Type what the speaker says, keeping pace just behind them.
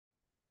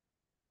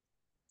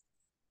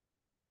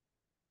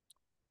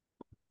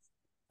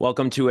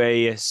Welcome to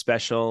a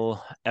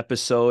special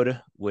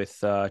episode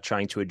with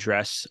trying to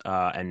address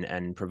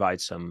and provide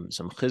some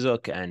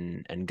chizuk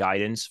and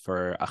guidance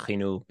for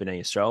Achinu B'nai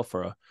Yisrael,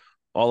 for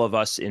all of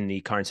us in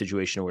the current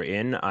situation we're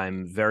in.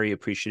 I'm very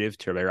appreciative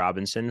to Ray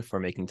Robinson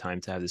for making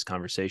time to have this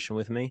conversation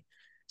with me.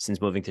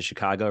 Since moving to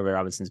Chicago, Ray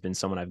Robinson's been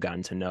someone I've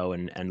gotten to know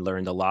and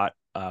learned a lot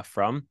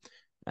from.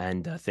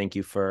 And thank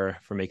you for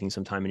making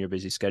some time in your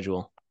busy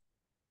schedule.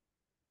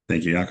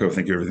 Thank you, Yaakov.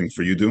 Thank you everything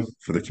for you do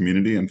for the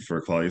community and for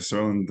Klal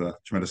Yisrael, and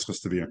tremendous chus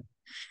to be here.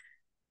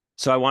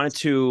 So I wanted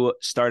to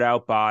start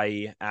out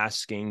by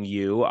asking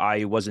you,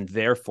 I wasn't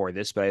there for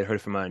this, but I heard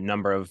from a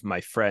number of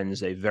my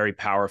friends a very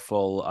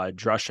powerful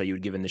drasha you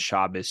had given the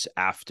Shabbos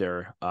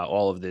after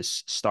all of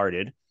this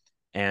started.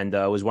 And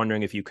I was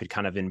wondering if you could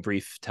kind of in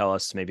brief tell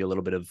us maybe a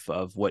little bit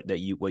of what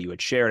you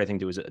had shared. I think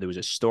there was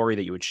a story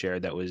that you had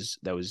shared that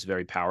was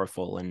very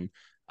powerful and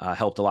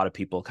helped a lot of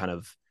people kind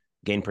of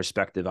gain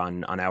perspective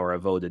on our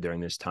avoda during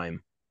this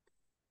time.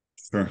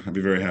 Sure, I'd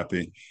be very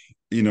happy.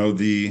 You know,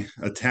 the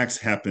attacks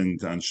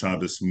happened on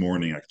Shabbos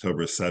morning,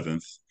 October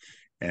 7th,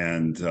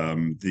 and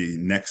the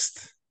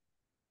next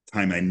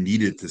time I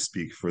needed to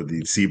speak for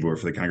the tzibur,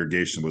 for the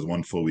congregation, was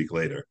one full week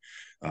later.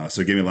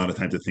 So it gave me a lot of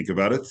time to think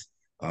about it.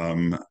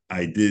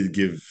 I did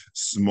give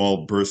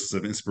small bursts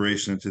of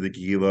inspiration to the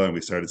Kehillah, and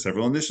we started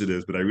several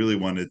initiatives, but I really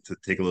wanted to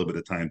take a little bit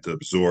of time to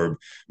absorb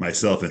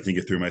myself and think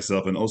it through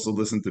myself, and also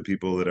listen to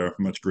people that are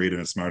much greater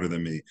and smarter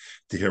than me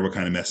to hear what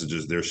kind of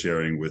messages they're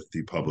sharing with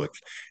the public.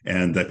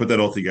 And I put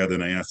that all together,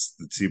 and I asked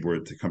the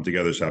Tzibur to come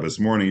together Shabbos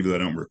morning, even though I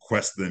don't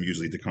request them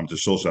usually to come to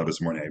Shul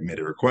Shabbos morning. I made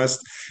a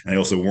request, and I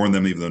also warned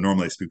them, even though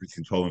normally I speak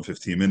between 12 and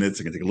 15 minutes,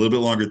 it can take a little bit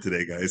longer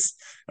today, guys.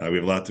 We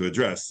have a lot to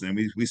address, and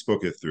we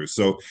spoke it through.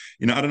 So,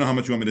 I don't know how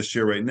much you want me to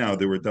share right now.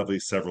 There were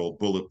definitely several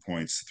bullet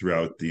points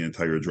throughout the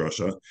entire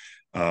drasha.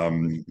 I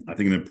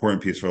think an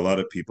important piece for a lot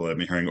of people I've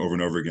been hearing over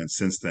and over again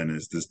since then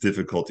is this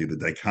difficulty, the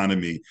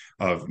dichotomy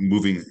of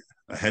moving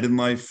ahead in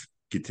life,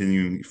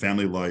 continuing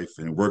family life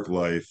and work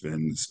life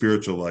and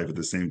spiritual life at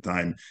the same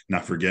time,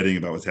 not forgetting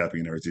about what's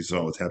happening in Eretz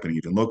Yisrael, what's happening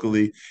even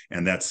locally.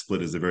 And that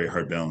split is a very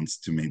hard balance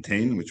to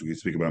maintain, which we can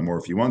speak about more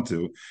if you want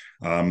to.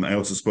 I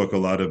also spoke a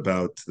lot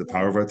about the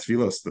power of our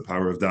tefillos, the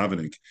power of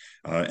davening,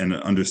 and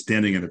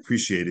understanding and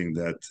appreciating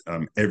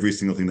that every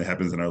single thing that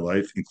happens in our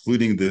life,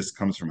 including this,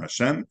 comes from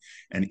Hashem.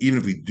 And even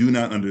if we do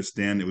not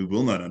understand, and we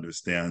will not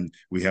understand,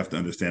 we have to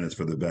understand it's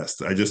for the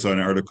best. I just saw an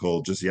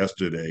article just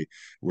yesterday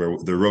where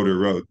the writer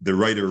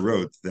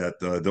wrote that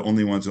the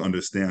only ones who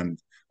understand,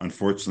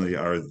 unfortunately,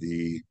 are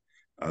the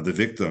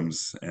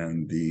victims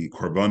and the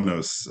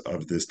korbanos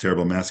of this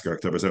terrible massacre,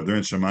 October 7th. They're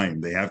in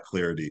Shemayim. They have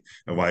clarity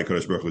of why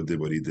Kodesh Baruch Hu did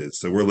what he did.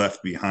 So we're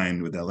left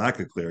behind with that lack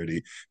of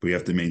clarity, but we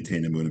have to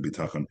maintain emunah and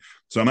bitachon.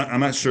 So I'm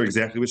not sure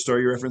exactly which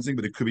story you're referencing,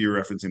 but it could be you're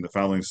referencing the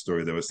following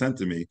story that was sent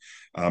to me.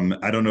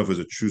 I don't know if it was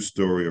a true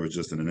story or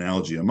just an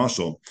analogy, a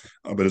mushal,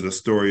 but it's a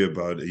story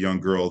about a young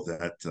girl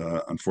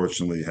that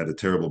unfortunately had a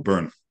terrible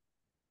burn,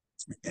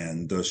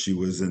 and she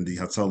was in the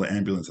Hatzalah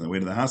ambulance on the way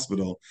to the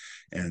hospital,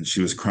 and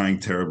she was crying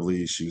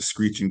terribly. She was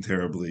screeching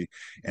terribly,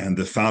 and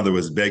the father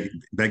was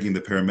begging the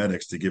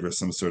paramedics to give her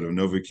some sort of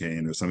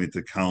Novocaine or something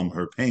to calm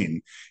her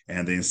pain.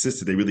 And they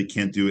insisted they really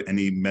can't do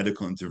any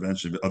medical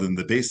intervention other than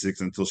the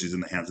basics until she's in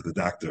the hands of the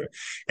doctor.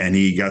 And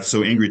he got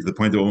so angry to the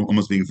point of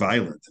almost being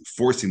violent and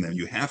forcing them.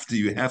 You have to,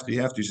 you have to,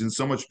 you have to. She's in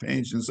so much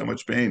pain. She's in so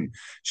much pain.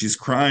 She's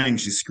crying.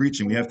 She's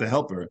screeching. We have to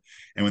help her.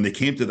 And when they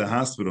came to the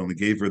hospital and they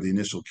gave her the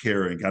initial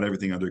care and got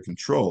everything under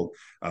control,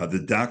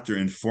 the doctor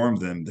informed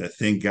them that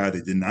thank God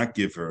they did not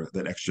give her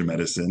that extra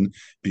medicine,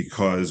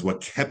 because what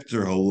kept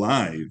her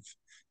alive,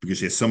 because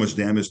she had so much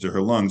damage to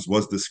her lungs,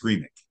 was the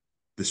screaming.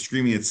 The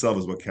screaming itself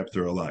is what kept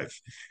her alive.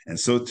 And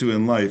so too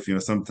in life,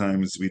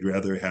 sometimes we'd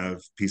rather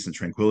have peace and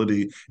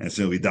tranquility, and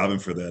so we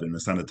daven for that in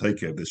Asana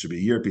Taikev. There should be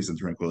a year of peace and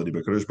tranquility.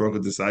 But Kodesh Baruch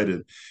Hu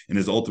decided in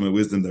his ultimate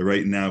wisdom that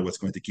right now what's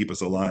going to keep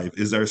us alive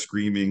is our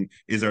screaming,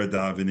 is our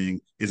davening,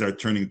 is our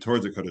turning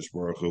towards the Kodesh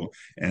Baruch Hu.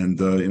 And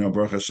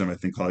Baruch Hashem, I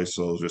think Klal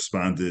Yisrael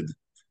responded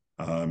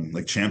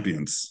like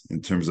champions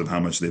in terms of how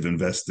much they've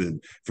invested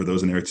for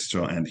those in Eretz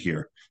Yisrael and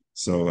here.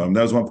 So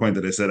that was one point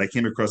that I said. I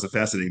came across a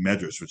fascinating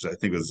medrash, which I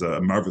think was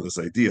a marvelous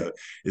idea,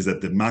 is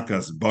that the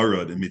Makas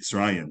Barad in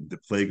Mitzrayim, the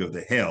plague of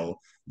the hail,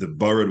 the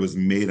Barad was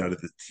made out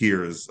of the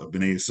tears of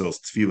Bnei Yisrael's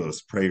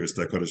tefillos, prayers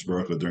to HaKadosh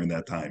Baruch Hu during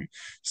that time.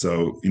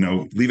 So,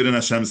 leave it in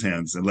Hashem's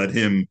hands and let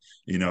him,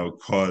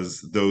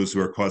 cause those who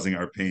are causing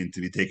our pain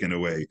to be taken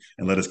away,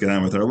 and let us get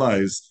on with our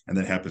lives. And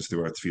that happens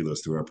through our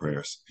tefillos, through our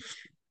prayers.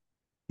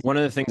 One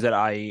of the things that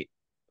I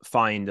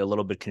find a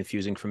little bit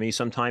confusing for me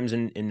sometimes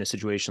in a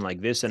situation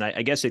like this, and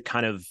I guess it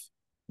kind of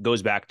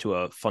goes back to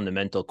a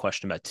fundamental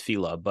question about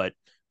tefillah, but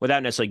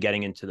without necessarily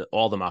getting into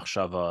all the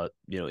machshava,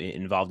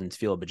 involved in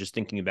tefillah, but just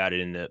thinking about it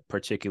in the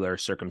particular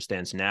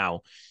circumstance now,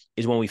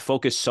 is when we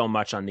focus so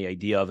much on the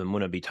idea of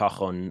emunah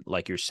bitachon,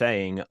 like you're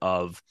saying,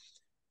 of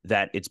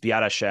that it's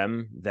biad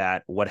Hashem,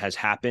 that what has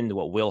happened,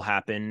 what will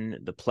happen,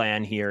 the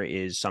plan here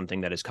is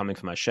something that is coming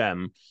from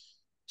Hashem.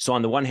 So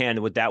on the one hand,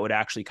 what that would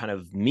actually kind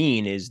of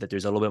mean is that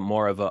there's a little bit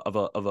more of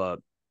a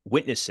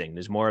witnessing.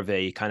 There's more of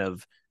a kind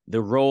of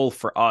the role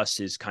for us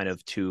is kind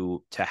of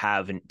to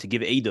have and to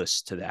give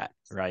edus to that,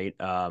 right?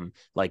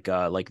 Like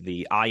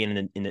the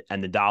ayin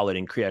and the dalet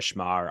in Kriya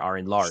Shema are Sure.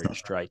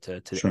 enlarged, right?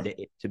 Sure.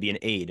 To be an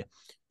aid,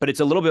 but it's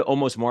a little bit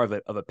almost more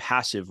of a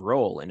passive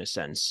role in a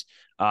sense,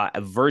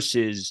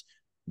 versus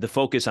the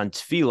focus on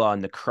tefillah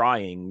and the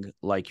crying,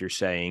 like you're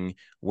saying,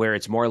 where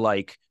it's more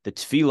like the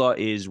tefillah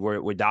is we're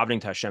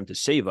davening to Hashem to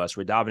save us.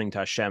 We're davening to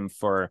Hashem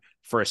for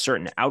a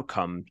certain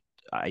outcome.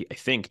 I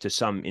think to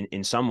some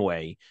in some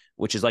way,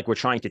 which is like we're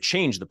trying to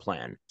change the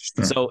plan.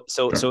 Sure.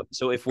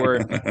 So if we're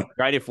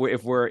right, if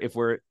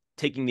we're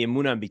taking the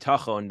emunah and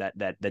bitachon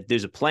that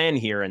there's a plan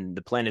here and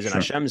the plan is in Sure.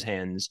 Hashem's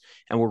hands,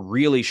 and we're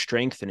really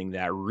strengthening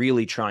that,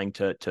 really trying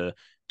to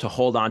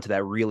hold on to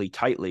that really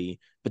tightly.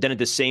 But then at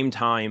the same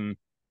time,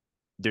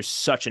 there's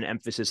such an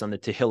emphasis on the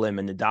tehillim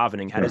and the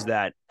davening. How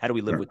do we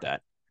live Sure. with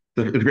that?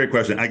 It's a great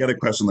question. I got a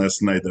question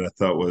last night that I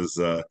thought was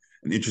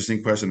an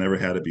interesting question. I never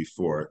had it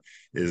before.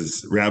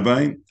 Is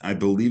Rabbi, I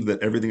believe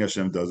that everything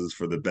Hashem does is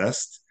for the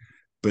best,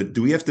 but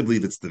do we have to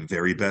believe it's the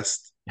very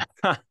best?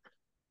 It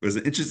was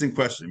an interesting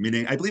question,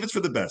 meaning I believe it's for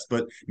the best,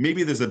 but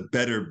maybe there's a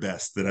better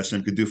best that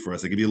Hashem could do for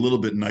us. It could be a little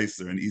bit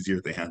nicer and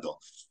easier to handle.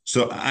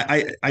 So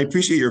I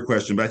appreciate your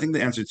question, but I think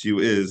the answer to you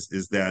is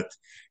that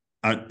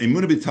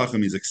emunah b'tachon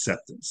means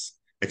acceptance.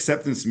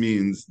 Acceptance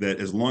means that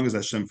as long as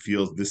Hashem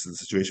feels this is the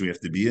situation we have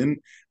to be in,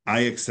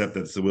 I accept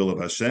that it's the will of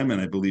Hashem and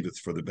I believe it's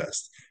for the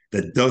best.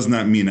 That does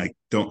not mean I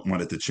don't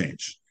want it to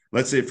change.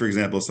 Let's say, for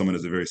example, someone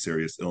has a very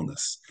serious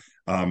illness.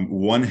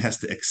 One has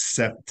to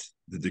accept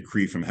the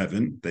decree from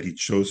heaven that he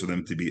chose for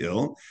them to be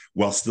ill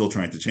while still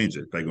trying to change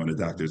it by going to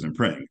doctors and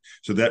praying.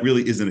 So that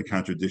really isn't a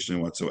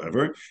contradiction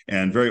whatsoever.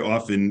 And very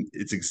often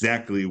it's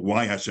exactly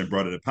why Hashem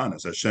brought it upon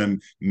us. Hashem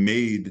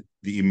made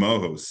the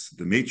imohos,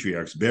 the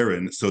matriarchs,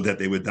 barren, so that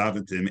they would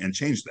daven to him and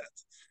change that.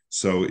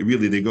 So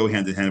really, they go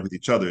hand in hand with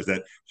each other. Is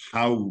that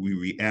how we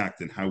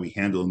react and how we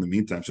handle in the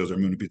meantime shows our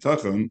emunah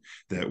b'tachon,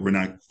 that we're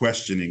not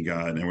questioning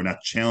God and we're not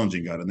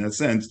challenging God in that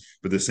sense,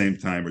 but at the same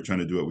time, we're trying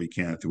to do what we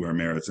can through our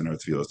merits and our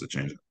tefillos to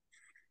change it.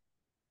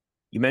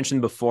 You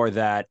mentioned before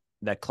that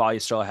Klal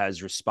Yisrael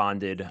has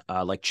responded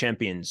like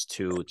champions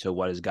to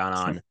what has gone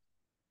on,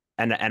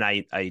 and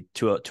I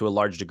to a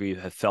large degree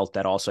have felt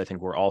that also. I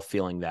think we're all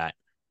feeling that.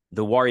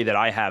 The worry that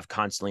I have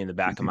constantly in the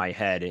back of my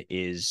head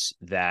is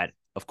that,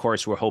 of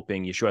course, we're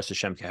hoping Yeshua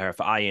Hashem Keharef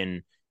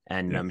Ayin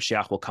and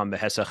Mashiach will come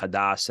Behesach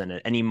Hadas, and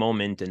at any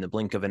moment in the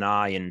blink of an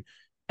eye,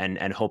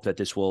 and hope that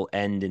this will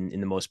end in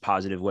the most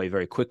positive way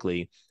very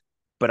quickly.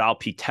 But al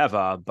pi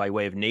teva, by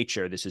way of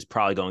nature, this is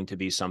probably going to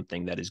be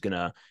something that is going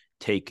to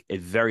take a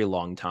very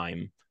long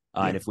time.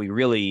 And if we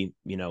really,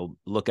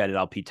 look at it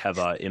al pi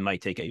teva, it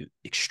might take a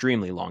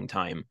extremely long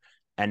time.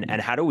 And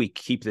how do we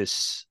keep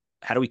this?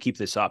 How do we keep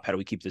this up? How do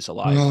we keep this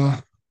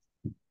alive?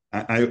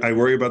 I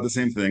worry about the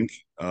same thing.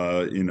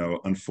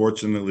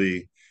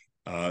 Unfortunately,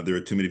 there were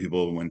too many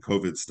people when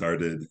COVID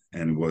started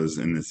and was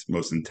in its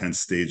most intense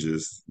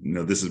stages.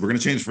 We're going to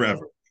change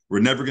forever. We're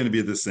never going to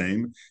be the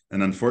same.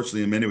 And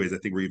unfortunately, in many ways, I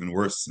think we're even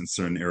worse in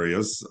certain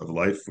areas of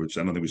life, which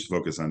I don't think we should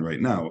focus on right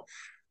now.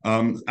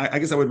 I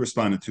guess I would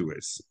respond in two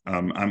ways.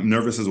 I'm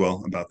nervous as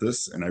well about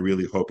this, and I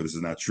really hope this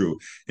is not true.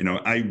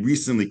 I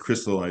recently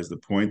crystallized the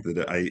point that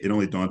it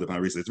only dawned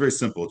upon recently. It's very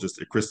simple,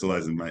 just it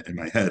crystallized in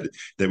my head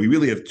that we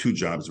really have two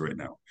jobs right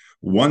now.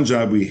 One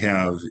job we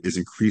have is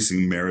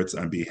increasing merits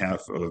on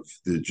behalf of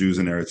the Jews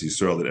in Eretz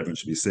Yisrael, that everyone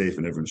should be safe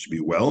and everyone should be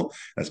well.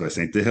 That's by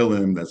saying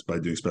Tehillim, that's by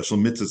doing special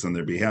mitzvahs on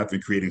their behalf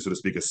and creating, so to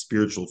speak, a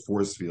spiritual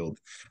force field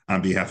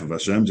on behalf of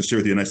Hashem. Just share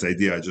with you a nice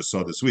idea I just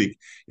saw this week,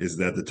 is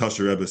that the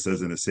Tasher Rebbe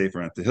says in a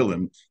Sefer on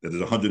Tehillim that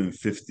there's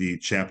 150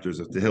 chapters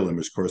of Tehillim,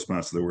 which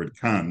corresponds to the word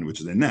Kan, which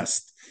is a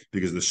nest,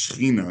 because the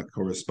Shechina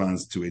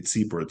corresponds to a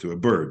tzipor, to a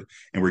bird.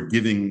 And we're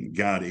giving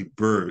God a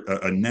bird,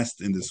 a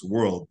nest in this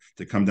world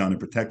to come down and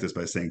protect us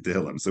by saying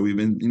Tehillim. So we've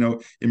been,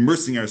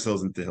 immersing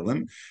ourselves in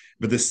Tehillim.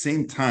 But at the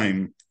same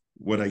time,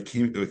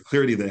 the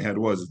clarity that I had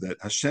was that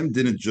Hashem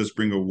didn't just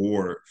bring a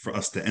war for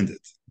us to end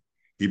it.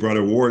 He brought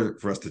a war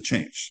for us to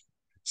change.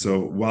 So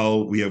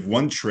while we have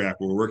one track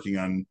where we're working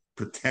on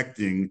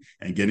protecting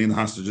and getting the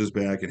hostages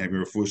back and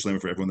having a full shlema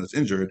for everyone that's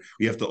injured,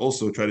 we have to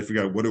also try to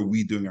figure out what are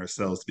we doing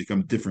ourselves to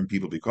become different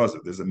people because of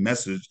it. There's a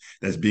message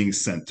that's being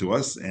sent to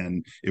us,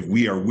 and if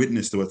we are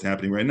witness to what's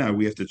happening right now,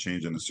 we have to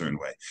change in a certain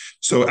way.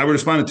 So I would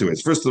respond to it.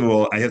 First of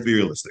all, I have to be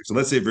realistic. So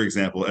let's say, for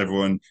example,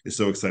 everyone is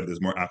so excited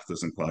there's more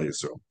Achdus in Klal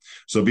Yisrael.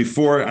 So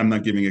before, I'm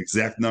not giving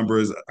exact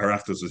numbers. Our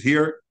Achdus is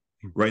here.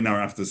 Right now,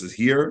 our Achdus is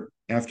here.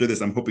 After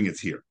this, I'm hoping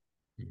it's here.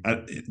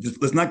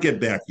 Let's not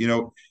get back.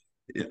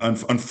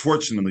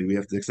 Unfortunately, we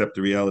have to accept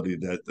the reality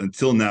that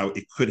until now,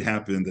 it could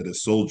happen that a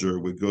soldier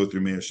would go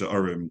through Mea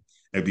Sha'arim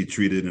and be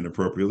treated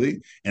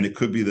inappropriately. And it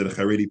could be that a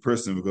Haredi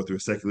person would go through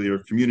a secular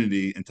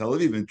community in Tel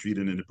Aviv and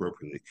treated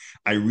inappropriately.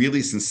 I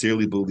really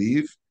sincerely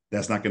believe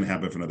that's not going to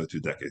happen for another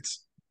 2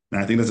 decades.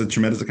 And I think that's a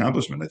tremendous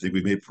accomplishment. I think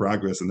we've made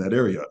progress in that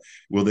area.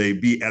 Will they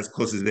be as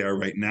close as they are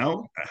right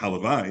now?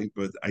 Halavai,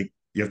 but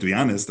you have to be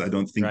honest. I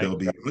don't think Right. they'll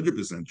be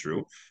 100%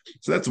 true.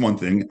 So that's one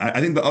thing.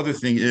 I think the other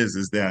thing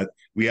is that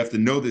we have to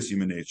know this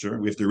human nature.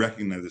 We have to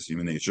recognize this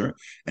human nature.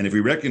 And if we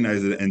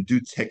recognize it and do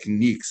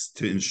techniques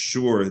to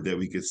ensure that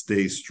we could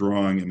stay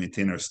strong and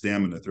maintain our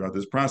stamina throughout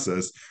this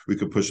process, we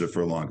could push it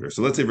for longer.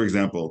 So let's say, for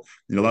example,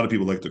 a lot of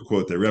people like to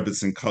quote that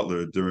Rebbetzin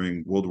Cutler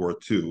during World War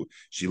II,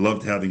 she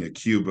loved having a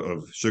cube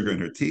of sugar in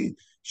her tea.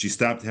 She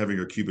stopped having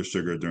her cube of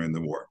sugar during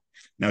the war.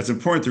 Now, it's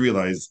important to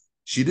realize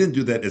she didn't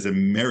do that as a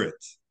merit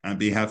on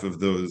behalf of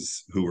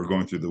those who were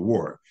going through the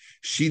war.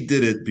 She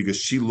did it because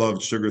she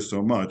loved sugar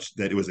so much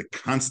that it was a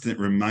constant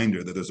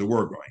reminder that there's a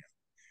war going on.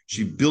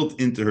 She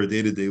built into her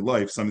day-to-day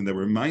life something that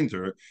would remind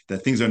her that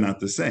things are not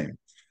the same.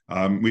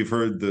 We've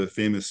heard the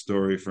famous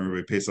story from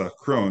Rabbi Pesach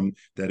Krohn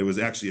that it was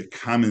actually a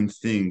common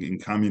thing in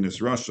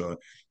communist Russia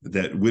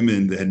that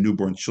women that had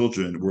newborn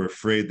children were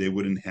afraid they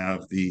wouldn't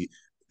have the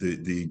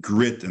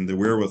grit and the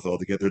wherewithal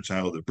to get their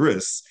child a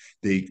bris.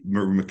 They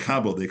were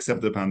makabel, they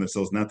accepted upon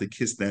themselves not to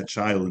kiss that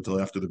child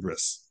until after the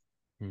bris.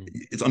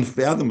 It's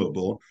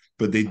unfathomable,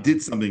 but they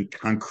did something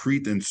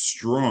concrete and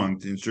strong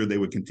to ensure they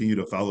would continue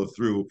to follow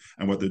through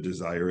on what their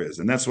desire is.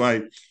 And that's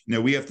why,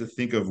 we have to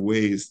think of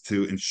ways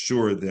to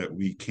ensure that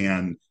we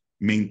can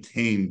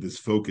maintain this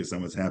focus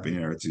on what's happening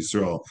in Eretz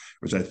Yisrael,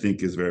 which I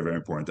think is very, very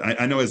important.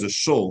 I know as a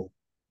shul,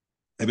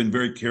 I've been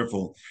very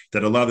careful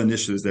that a lot of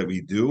initiatives that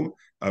we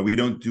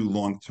don't do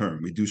long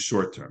term. We do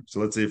short term. So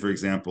let's say, for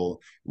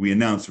example, we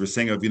announced we're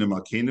saying Avinu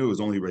Malkeinu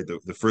was only right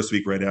the first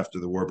week right after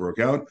the war broke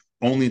out,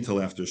 only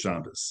until after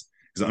Shabbos.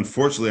 Because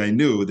unfortunately, I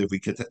knew that if we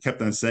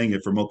kept on saying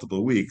it for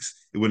multiple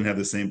weeks, it wouldn't have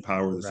the same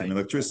power, the same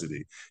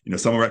electricity.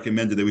 Someone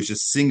recommended that we should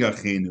sing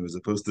Achenu as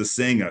opposed to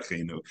saying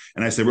Achenu.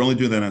 And I said, we're only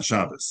doing that on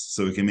Shabbos,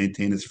 so it can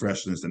maintain its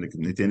freshness and it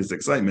can maintain its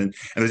excitement.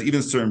 And there's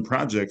even certain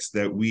projects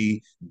that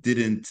we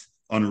didn't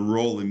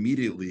unroll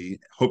immediately,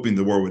 hoping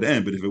the war would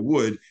end. But if it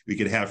would, we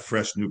could have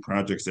fresh new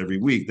projects every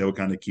week that would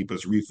kind of keep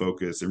us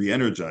refocused and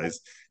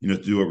re-energized, to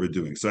do what we're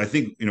doing. So I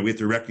think, we have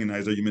to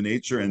recognize our human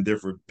nature and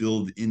therefore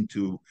build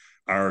into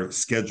our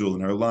schedule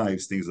and our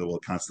lives things that will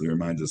constantly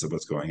remind us of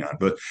what's going on.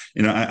 But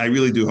I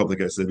really do hope, like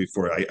I said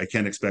before, I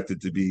can't expect it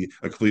to be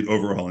a complete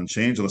overhaul and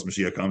change unless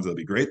Mashiach comes. That'll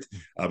be great,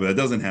 but it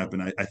doesn't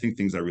happen. I think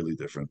things are really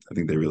different. I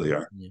think they really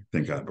are.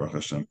 Thank God, Baruch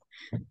Hashem.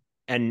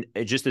 And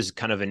it just is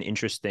kind of an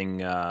interesting,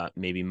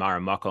 maybe Mara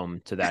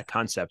Makom to that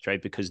concept,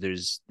 right? Because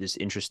there's this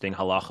interesting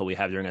halacha we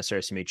have during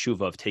Aseret Simei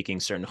Tshuva of taking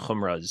certain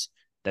chumras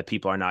that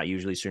people are not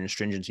usually, certain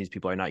stringencies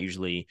people are not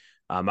usually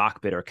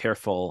makbid or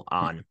careful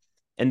on.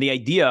 And the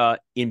idea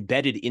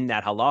embedded in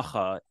that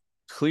halacha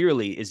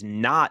clearly is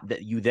not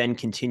that you then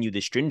continue the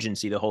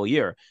stringency the whole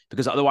year,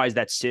 because otherwise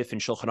that sif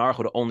and Shulchan Aruch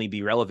would only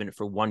be relevant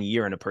for 1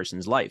 year in a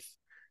person's life.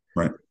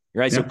 Right.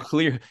 Right.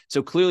 Yeah.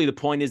 So clearly the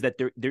point is that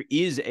there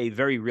is a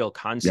very real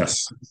concept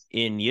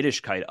in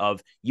Yiddishkeit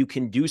of you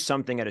can do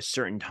something at a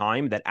certain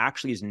time that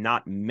actually is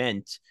not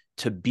meant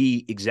to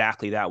be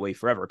exactly that way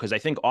forever. Because I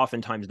think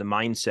oftentimes the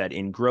mindset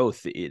in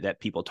growth that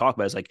people talk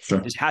about is like,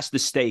 this has to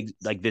stay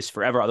like this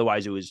forever.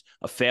 Otherwise it was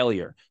a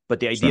failure. But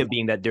the idea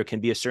being that there can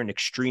be a certain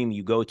extreme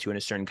you go to in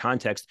a certain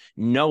context,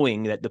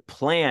 knowing that the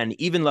plan,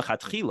 even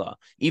lechatchila,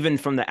 even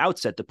from the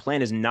outset, the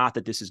plan is not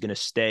that this is going to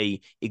stay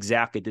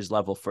exactly at this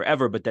level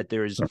forever, but that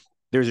there's a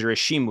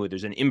reshimu,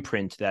 there's an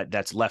imprint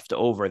that's left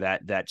over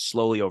that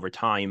slowly over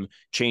time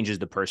changes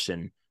the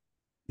person.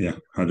 Yeah,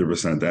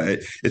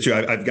 100%. It's true.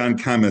 I've gotten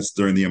comments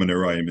during the Yemen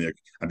like,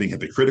 I'm being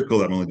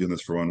hypocritical. I'm only doing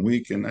this for 1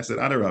 week. And I said,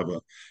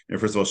 Adarabba,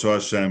 first of all, show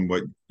Hashem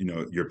what,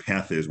 your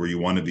path is, where you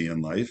want to be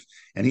in life.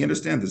 And he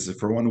understands this. If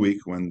for 1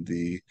 week, when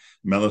the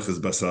Melech is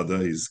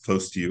Basada, he's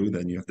close to you,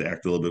 then you have to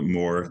act a little bit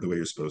more the way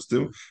you're supposed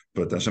to.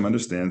 But Hashem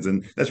understands.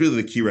 And that's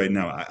really the key right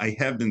now. I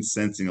have been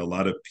sensing a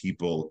lot of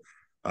people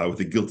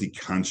with a guilty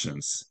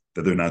conscience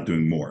that they're not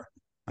doing more.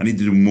 I need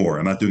to do more.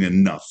 I'm not doing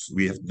enough.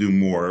 We have to do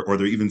more. Or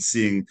they're even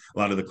seeing a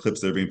lot of the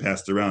clips that are being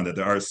passed around that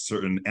there are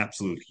certain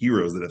absolute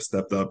heroes that have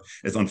stepped up.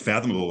 It's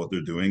unfathomable what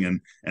they're doing, and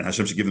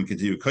Hashem should give them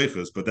continued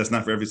koichos, but that's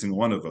not for every single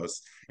one of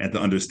us. And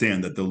to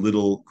understand that the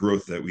little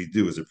growth that we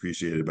do is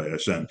appreciated by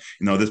Hashem.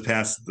 This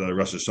past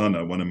Rosh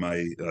Hashanah, one of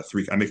my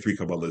I make 3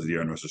 Kabbalahs a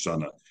year on Rosh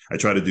Hashanah. I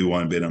try to do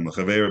one, Beinam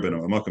L'Chaver,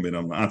 Beinam L'Makom,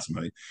 Beinam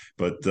L'Atzmai,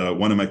 but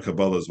one of my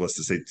Kabbalahs was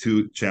to say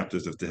 2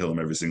 chapters of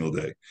Tehillim every single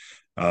day.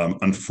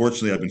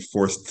 Unfortunately, I've been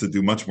forced to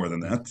do much more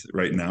than that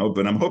right now,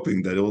 but I'm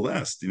hoping that it will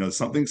last.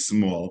 Something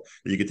small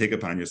that you can take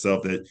upon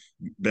yourself that,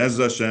 Bez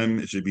Hashem,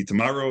 it should be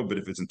tomorrow, but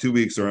if it's in 2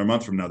 weeks or a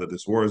month from now that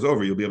this war is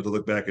over, you'll be able to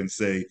look back and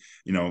say,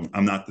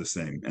 I'm not the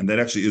same. And that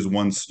actually is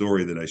one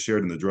story that I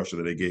shared in the drasha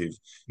that I gave,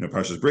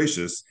 Parshas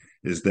Bereishis,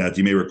 is that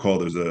you may recall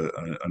there was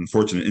an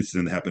unfortunate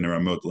incident that happened in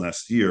Ramot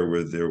last year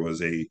where there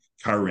was a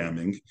car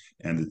ramming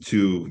and the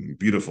 2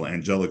 beautiful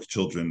angelic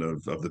children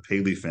of the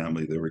Paley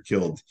family, they were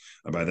killed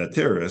by that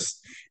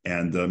terrorist.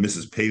 And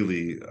Mrs.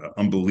 Paley,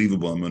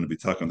 unbelievable amount of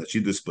bitachon that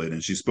she displayed.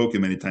 And she's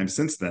spoken many times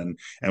since then.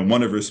 And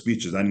one of her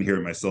speeches, I didn't hear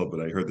it myself,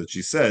 but I heard that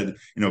she said,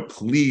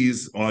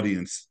 please,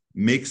 audience,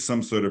 make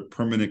some sort of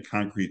permanent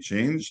concrete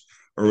change,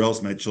 or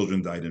else my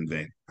children died in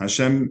vain.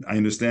 Hashem, I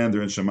understand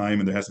they're in Shemayim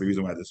and there has to be a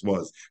reason why this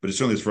was, but it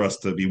certainly is for us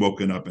to be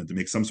woken up and to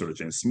make some sort of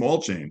change,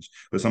 small change,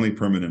 but something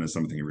permanent and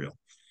something real.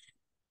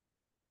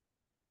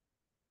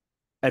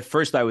 At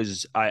first, I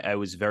was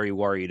very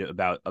worried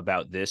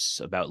about this,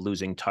 about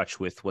losing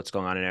touch with what's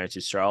going on in Eretz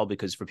Yisrael,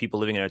 because for people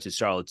living in Eretz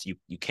Yisrael, it's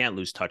you can't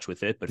lose touch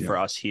with it. But for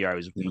us here, I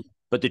was. Yeah.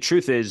 But the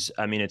truth is,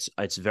 I mean,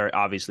 it's very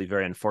obviously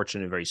very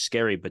unfortunate and very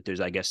scary. But there's,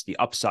 I guess, the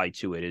upside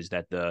to it is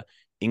that the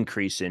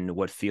increase in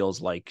what feels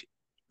like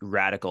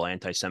radical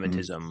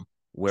anti-Semitism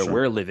where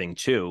we're living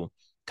too,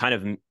 kind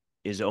of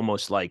is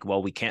almost like,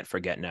 well, we can't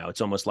forget now.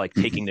 It's almost like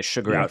taking the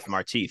sugar out from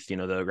our teeth, the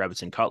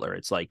Rebbitzin Cutler.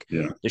 It's like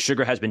the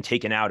sugar has been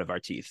taken out of our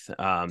teeth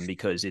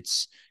because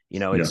it's,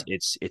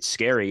 it's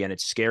scary. And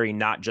it's scary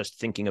not just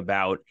thinking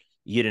about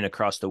Yidden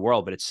across the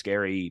world, but it's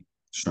scary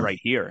right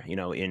here,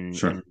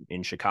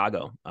 in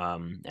Chicago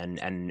and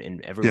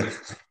in everywhere.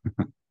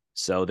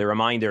 So the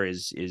reminder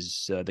is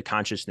the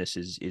consciousness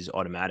is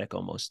automatic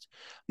almost.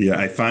 Yeah,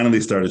 I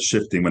finally started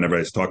shifting whenever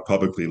I talk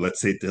publicly.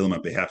 Let's say Tehillim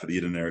on behalf of the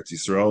Yidden Eretz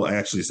Yisrael. I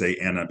actually say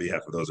and on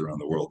behalf of those around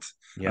the world.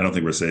 Yeah. I don't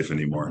think we're safe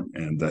anymore.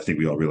 And I think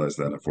we all realize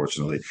that,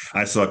 unfortunately.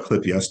 I saw a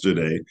clip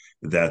yesterday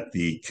that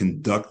the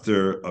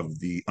conductor of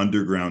the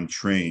underground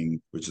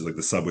train, which is like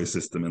the subway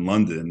system in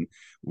London,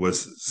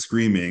 was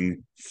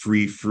screaming,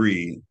 "Free,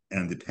 free,"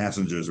 and the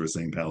passengers were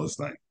saying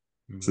Palestine.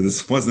 So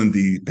this wasn't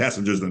the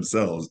passengers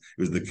themselves;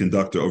 it was the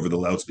conductor over the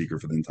loudspeaker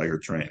for the entire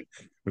train,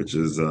 which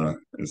is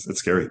it's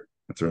scary.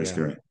 It's very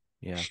scary.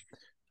 Yeah,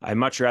 I'd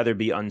much rather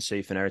be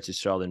unsafe in Eretz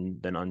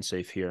Yisrael than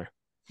unsafe here.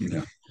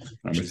 Yeah,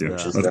 I'm with you.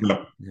 Let's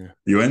go. Yeah.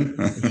 You in?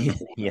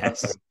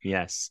 Yes.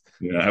 Yeah,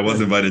 I was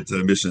invited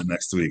to a mission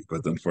next week,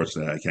 but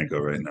unfortunately, I can't go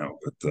right now.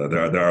 But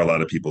there are a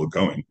lot of people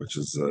going, which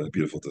is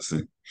beautiful to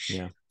see.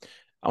 Yeah.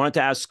 I wanted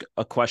to ask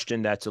a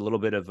question that's a little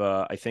bit of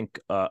I think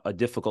a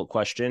difficult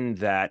question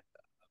that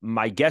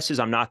my guess is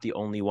I'm not the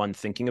only one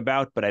thinking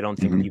about, but I don't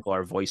think people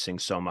are voicing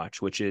so much,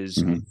 which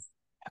is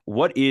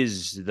what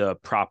is the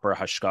proper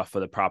hashkafa,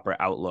 the proper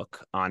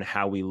outlook on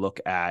how we look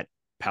at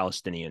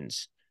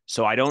Palestinians?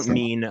 So I don't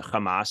mean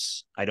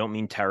Hamas, I don't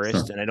mean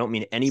terrorists, and I don't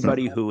mean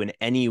anybody who in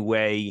any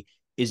way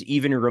is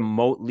even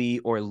remotely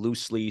or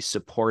loosely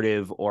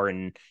supportive or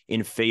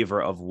in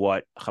favor of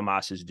what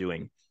Hamas is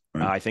doing.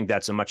 I think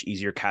that's a much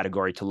easier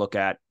category to look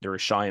at. The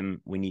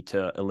Rishayim, we need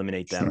to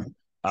eliminate them.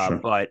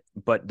 But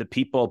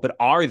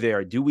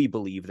do we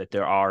believe that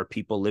there are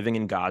people living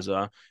in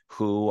Gaza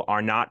who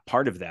are not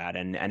part of that?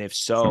 And if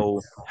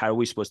so, how are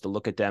we supposed to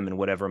look at them and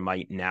whatever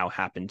might now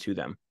happen to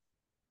them?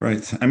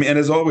 Right. I mean, and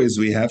as always,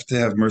 we have to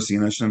have mercy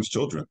on Hashem's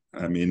children.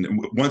 I mean,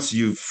 once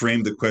you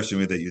framed the question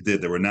that you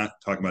did, that we're not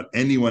talking about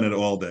anyone at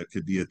all that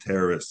could be a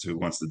terrorist who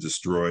wants to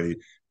destroy,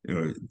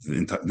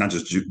 not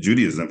just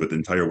Judaism, but the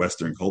entire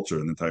Western culture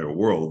and the entire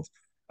world.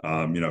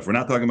 If we're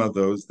not talking about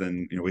those,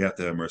 then we have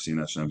to have mercy on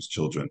Hashem's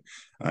children.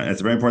 And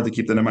it's very important to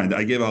keep that in mind.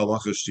 I gave a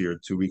halacha shiur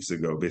 2 weeks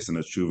ago based on a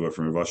tshuva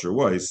from Rav Asher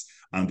Weiss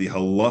on the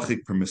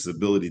halachic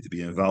permissibility to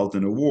be involved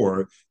in a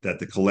war that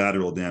the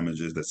collateral damage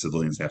is that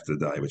civilians have to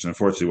die, which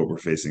unfortunately what we're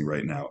facing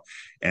right now.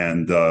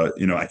 And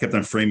I kept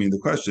on framing the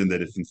question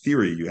that if in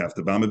theory you have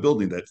to bomb a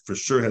building that for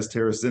sure has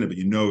terrorists in it, but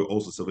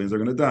also civilians are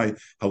going to die,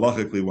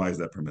 halachically, why is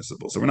that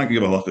permissible? So we're not going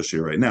to give a halacha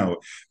shiur right now,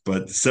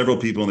 but several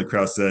people in the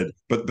crowd said,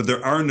 but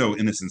there are no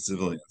innocent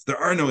civilians. There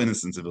are no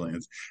innocent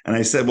civilians. And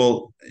I said,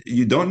 well,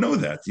 you don't know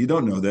that. You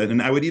don't know that.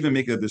 And I would even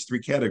make it, there's 3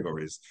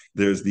 categories.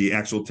 There's the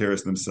actual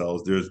terrorists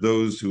themselves. There's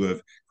those who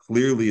have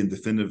clearly and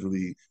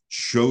definitively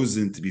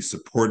chosen to be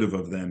supportive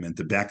of them and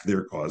to back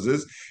their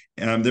causes.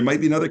 There might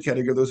be another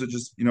category of those who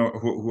just,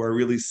 who are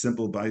really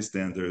simple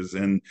bystanders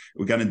and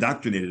we got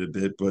indoctrinated a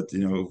bit, but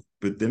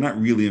they're not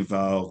really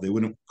involved. They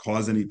wouldn't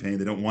cause any pain.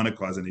 They don't want to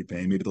cause any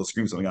pain. Maybe they'll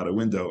scream something out a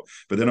window,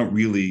 but they don't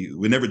really,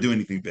 we never do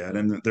anything bad.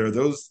 And there are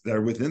those that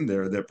are within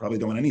there that probably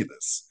don't want any of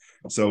this.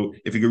 So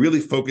if you could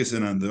really focus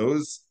in on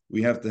those,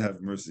 we have to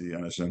have mercy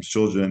on Hashem's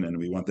children, and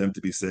we want them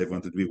to be safe,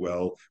 want them to be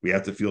well. We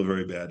have to feel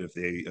very bad if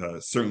they,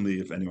 certainly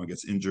if anyone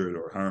gets injured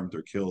or harmed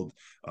or killed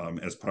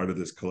as part of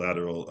this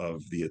collateral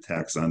of the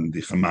attacks on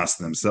the Hamas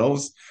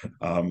themselves.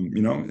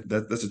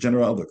 That's a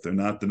general outlook. They're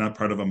not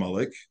part of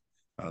Amalek.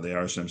 They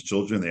are Hashem's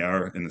children. They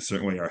are, in a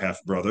certain way, our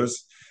half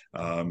brothers,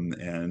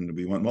 and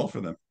we want well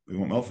for them. We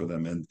want well for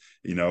them. And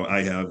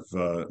I have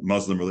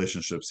Muslim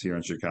relationships here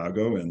in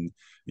Chicago, and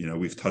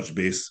we've touched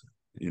base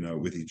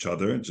with each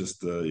other,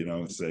 just say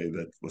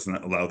that let's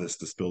not allow this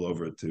to spill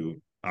over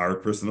to our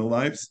personal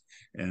lives.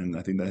 And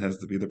I think that has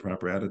to be the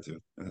proper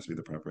attitude. It has to be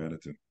the proper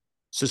attitude.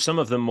 So some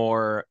of the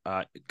more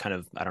kind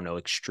of, I don't know,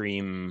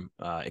 extreme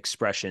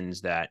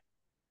expressions that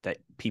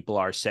people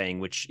are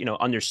saying, which,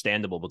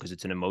 understandable because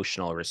it's an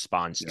emotional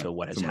response to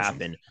what has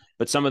happened.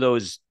 But some of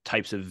those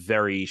types of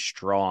very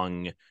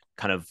strong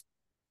kind of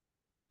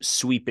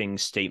sweeping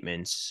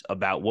statements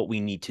about what we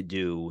need to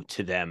do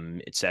to them,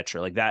 etc.,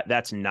 like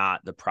that's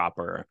not the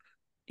proper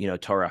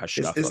Torah It's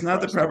hashkafa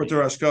not for the us to proper make.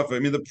 Torah hashkafa. I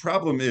mean, the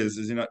problem is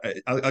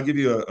I'll give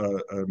you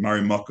a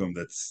Mari Makom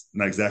that's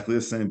not exactly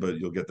the same, but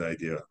you'll get the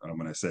idea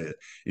when I say it.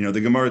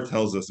 The Gemara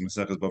tells us in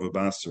Maseches Bava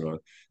Basra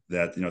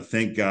that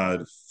thank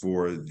God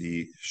for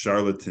the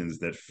charlatans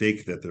that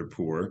fake that they're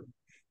poor,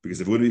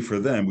 because if it wouldn't be for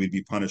them, we'd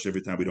be punished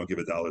every time we don't give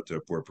 $1 to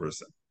a poor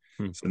person.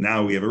 Hmm. So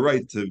now we have a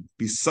right to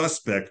be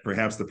suspect.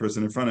 Perhaps the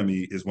person in front of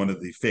me is one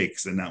of the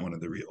fakes and not one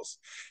of the reals.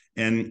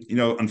 And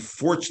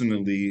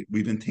unfortunately,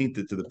 we've been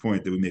tainted to the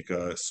point that we make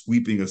a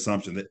sweeping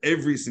assumption that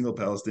every single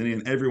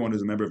Palestinian, everyone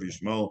who's a member of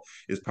Yisrael,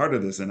 is part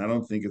of this. And I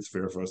don't think it's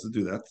fair for us to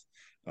do that.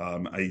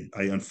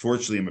 I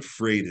unfortunately am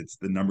afraid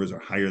the numbers are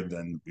higher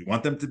than we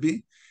want them to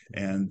be.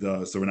 And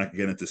so we're not going to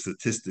get into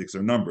statistics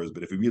or numbers,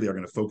 but if we really are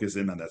going to focus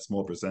in on that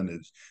small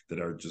percentage that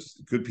are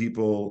just good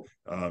people,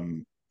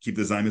 keep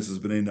the Zionists as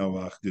B'nai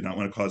Noach, do not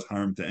want to cause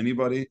harm to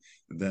anybody,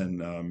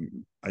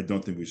 then I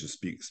don't think we should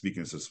speak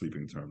in such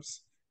sweeping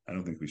terms. I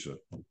don't think we should.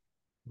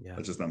 Yeah.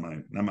 That's just not my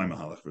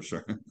mahalach for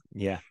sure.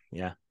 Yeah.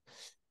 Yeah.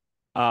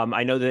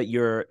 I know that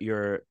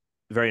you're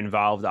very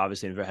involved,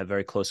 obviously, and have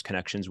very close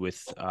connections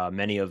with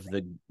many of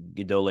the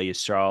Gedolei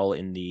Yisrael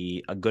in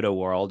the Aguda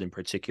world, in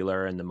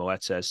particular, and the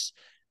Moetzes.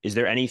 Is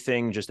there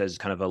anything, just as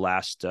kind of a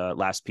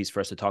last piece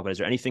for us to talk about? Is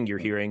there anything you're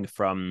hearing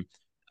from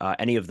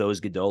any of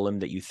those Gedolim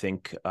that you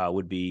think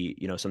would be,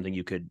 something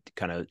you could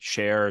kind of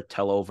share,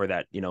 tell over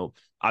that,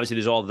 obviously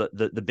there's all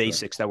the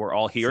basics that we're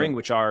all hearing,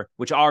 Sure.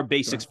 which are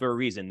basics for a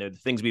reason. They're the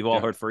things we've all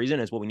heard for a reason.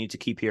 Is what we need to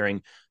keep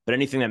hearing. But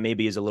anything that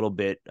maybe is a little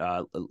bit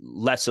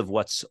less of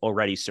what's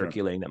already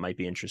circulating that might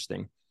be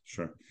interesting.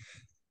 Sure.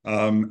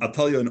 I'll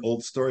tell you an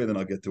old story, and then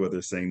I'll get to what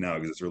they're saying now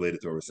because it's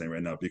related to what we're saying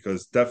right now.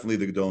 Because definitely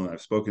the Gedolim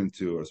I've spoken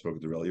to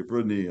Relia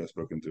Brudny, I've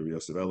spoken to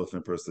Yosef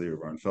Elephant personally,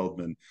 or Aaron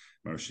Feldman,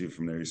 Marshiv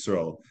from Ner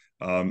Yisrael.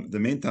 The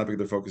main topic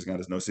they're focusing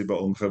on is Nosi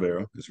Ba'ol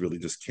M'Chavero, is really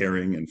just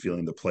caring and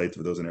feeling the plight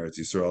of those in Eretz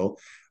Yisrael,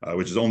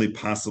 which is only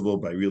possible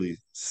by really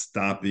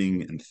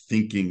stopping and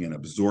thinking and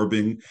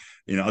absorbing.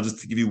 I'll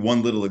just give you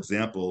one little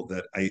example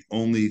that I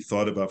only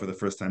thought about for the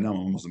first time now. I'm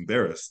almost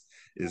embarrassed.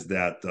 Is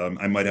that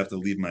I might have to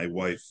leave my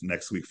wife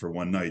next week for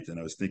one night. And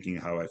I was thinking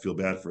how I feel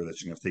bad for her that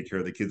she's going to take care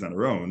of the kids on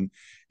her own.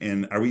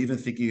 And are we even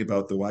thinking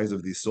about the wives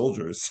of these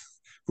soldiers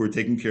who are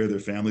taking care of their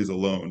families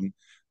alone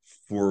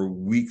for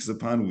weeks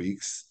upon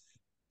weeks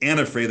and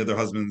afraid that their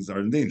husbands are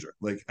in danger?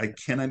 Like, I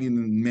cannot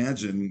even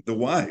imagine the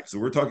wives. So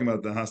we're talking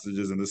about the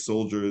hostages and the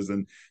soldiers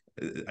and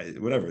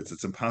whatever.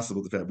 It's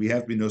impossible to fathom. We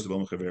have to be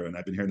Nosabel Mechaver, and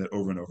I've been hearing that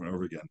over and over and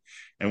over again.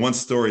 And one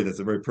story that's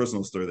a very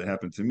personal story that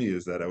happened to me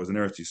is that I was in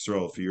Eretz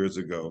Yisrael a few years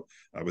ago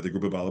with a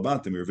group of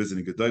Balabatim. We were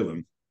visiting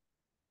Gedolim,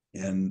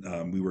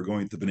 and we were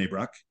going to Bnei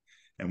Brak.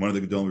 And one of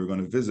the Gedolim we were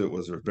going to visit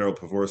was Rav Beryl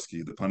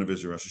Pavorsky, the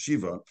Panovich Rosh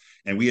Hashiva,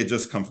 and we had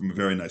just come from a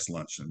very nice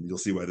lunch. And you'll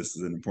see why this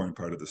is an important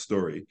part of the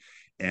story.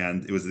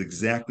 And it was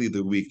exactly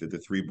the week that the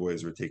three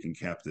boys were taken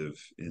captive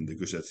in the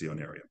Gush Etzion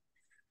area.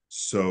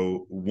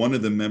 So one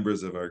of the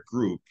members of our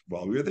group,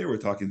 while we were there, we were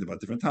talking about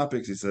different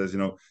topics. He says,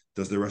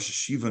 does the Rosh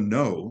Hashiva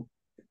know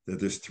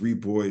that there's three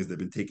boys that have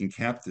been taken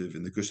captive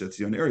in the Gush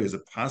Etzion area? Is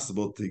it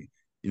possible to,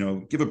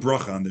 give a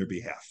bracha on their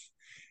behalf?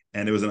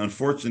 And it was an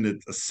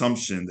unfortunate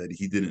assumption that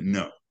he didn't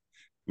know,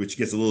 which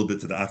gets a little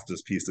bit to the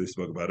Achdus piece that we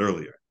spoke about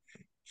earlier.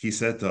 He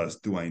said to us,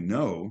 do I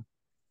know?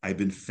 I've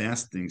been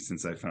fasting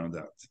since I found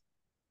out.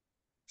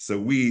 So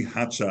we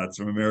hotshots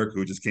from America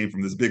who just came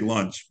from this big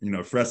lunch,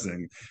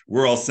 fressing,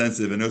 we're all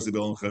sensitive and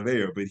Nosibel and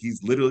Chaveir, but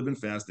he's literally been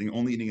fasting,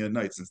 only eating at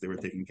night since they were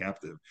taken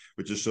captive,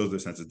 which just shows their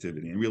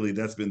sensitivity. And really,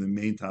 that's been the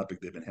main topic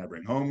they've been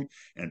hammering home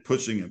and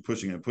pushing and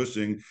pushing and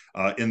pushing.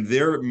 In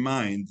their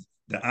mind,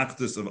 the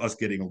actus of us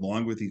getting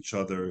along with each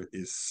other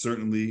is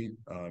certainly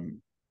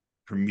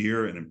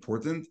premier and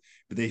important,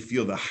 but they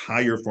feel the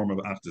higher form of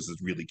actus is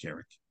really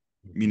caring.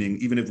 Meaning,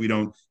 even if we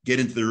don't get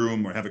into the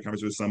room or have a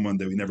conversation with someone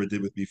that we never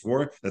did with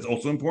before, that's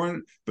also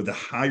important. But the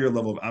higher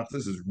level of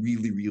achdus is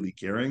really, really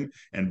caring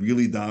and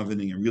really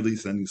davening and really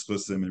sending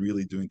schlusim and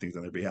really doing things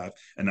on their behalf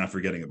and not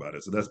forgetting about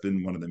it. So that's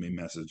been one of the main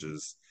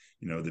messages,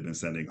 they've been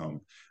sending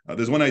home.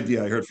 There's one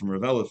idea I heard from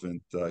Rav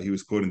Elephant. He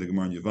was quoting the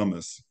Gemara in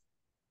Yevamis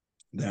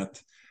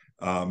that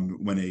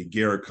when a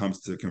ger comes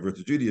to convert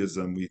to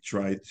Judaism, we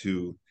try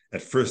to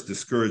at first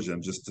discourage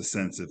them just to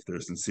sense if they're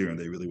sincere and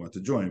they really want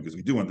to join, because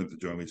we do want them to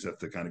join. We just have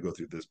to kind of go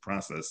through this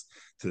process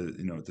to,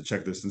 to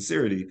check their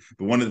sincerity.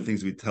 But one of the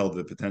things we tell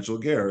the potential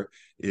ger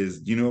is,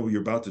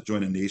 you're about to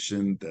join a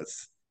nation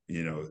that's,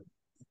 the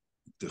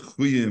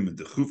chuyim and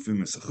the chufim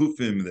and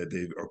sechufim, that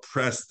they're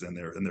oppressed and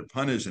they're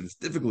punished, and it's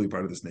difficultly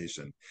part of this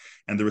nation.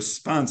 And the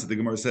response that the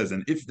Gemara says,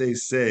 and if they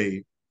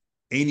say,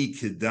 Any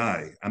could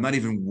die, I'm not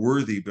even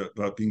worthy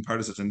about being part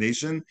of such a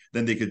nation,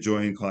 then they could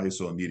join Klal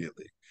Yisrael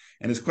immediately.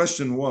 And his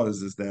question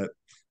is that,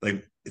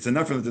 like, it's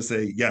enough for them to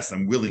say, yes,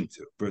 I'm willing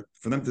to, but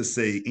for them to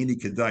say, Any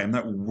could die, I'm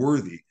not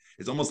worthy.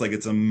 It's almost like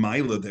it's a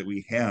mila that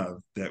we have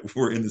that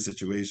we're in the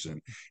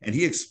situation. And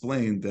he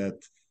explained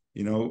that,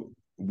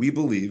 we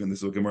believe, and this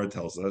is what Gemara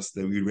tells us,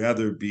 that we'd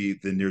rather be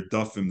the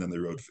nirdafim than the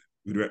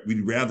rodfim.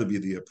 We'd rather be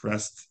the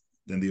oppressed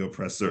than the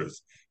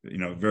oppressors.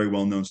 very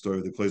well-known story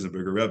of the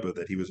Kloisenberger Rebbe,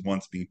 that he was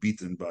once being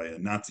beaten by a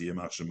Nazi,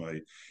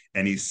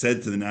 and he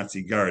said to the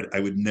Nazi guard, "I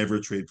would never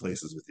trade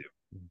places with you.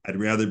 I'd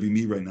rather be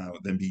me right now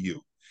than be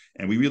you."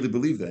 And we really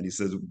believe that. And he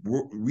says,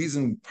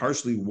 reason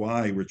partially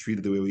why we're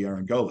treated the way we are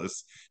in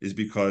Gullus is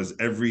because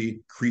every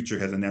creature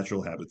has a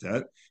natural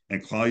habitat,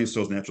 and Klal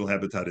Yisrael's natural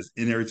habitat is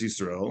in Eretz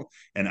Yisrael.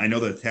 And I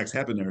know that attacks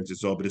happen in Eretz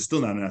Yisrael, but it's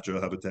still not a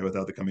natural habitat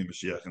without the coming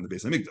Mashiach and the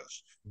Beis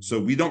Hamikdash. So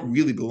we don't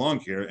really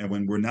belong here. And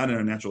when we're not in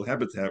our natural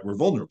habitat, we're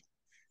vulnerable.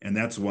 And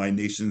that's why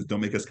nations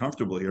don't make us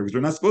comfortable here, because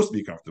we're not supposed to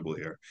be comfortable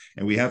here.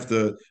 And we have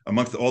to,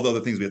 amongst all the other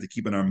things, we have to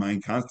keep in our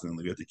mind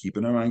constantly. We have to keep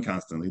in our mind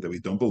constantly that we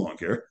don't belong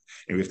here,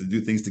 and we have to do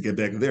things to get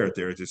back there at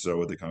Eretz Yisrael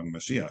with the coming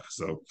Mashiach.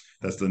 So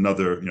that's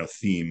another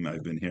theme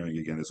I've been hearing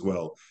again as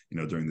well,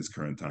 during these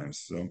current times.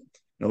 So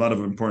a lot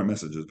of important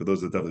messages, but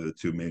those are definitely the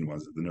two main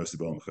ones. The Nosei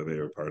B'Olam Chavei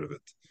are part of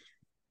it.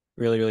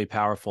 Really, really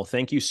powerful.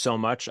 Thank you so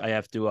much. I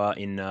have to,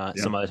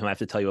 some other time, I have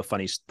to tell you a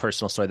funny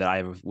personal story that I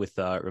have with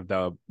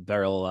Beryl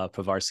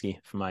Povarsky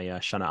from my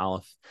Shana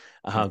Aleph.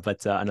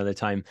 But another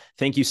time.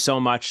 Thank you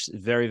so much.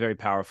 Very, very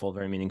powerful,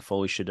 very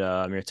meaningful. We should,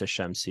 Mir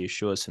Tashem, see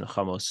Yeshuas and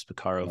Chamos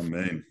Bekarov.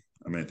 Amen.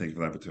 Amen. Thank you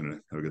for the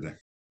opportunity. Have a good day.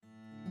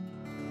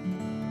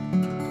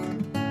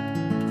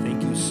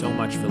 Thank you so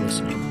much for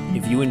listening.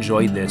 If you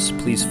enjoyed this,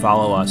 please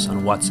follow us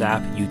on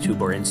WhatsApp, YouTube,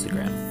 or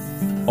Instagram.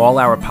 All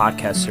our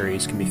podcast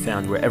series can be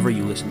found wherever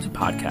you listen to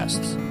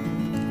podcasts.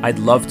 I'd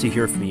love to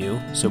hear from you,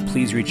 so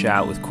please reach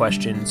out with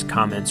questions,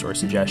 comments, or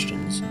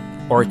suggestions,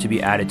 or to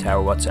be added to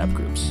our WhatsApp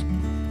groups.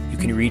 You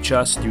can reach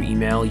us through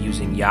email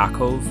using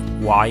Yaakov,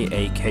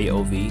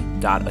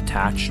 YAKOV,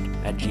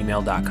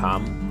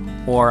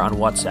 .attached@gmail.com, or on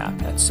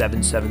WhatsApp at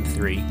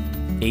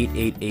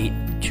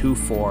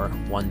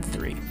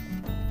 773-888-2413.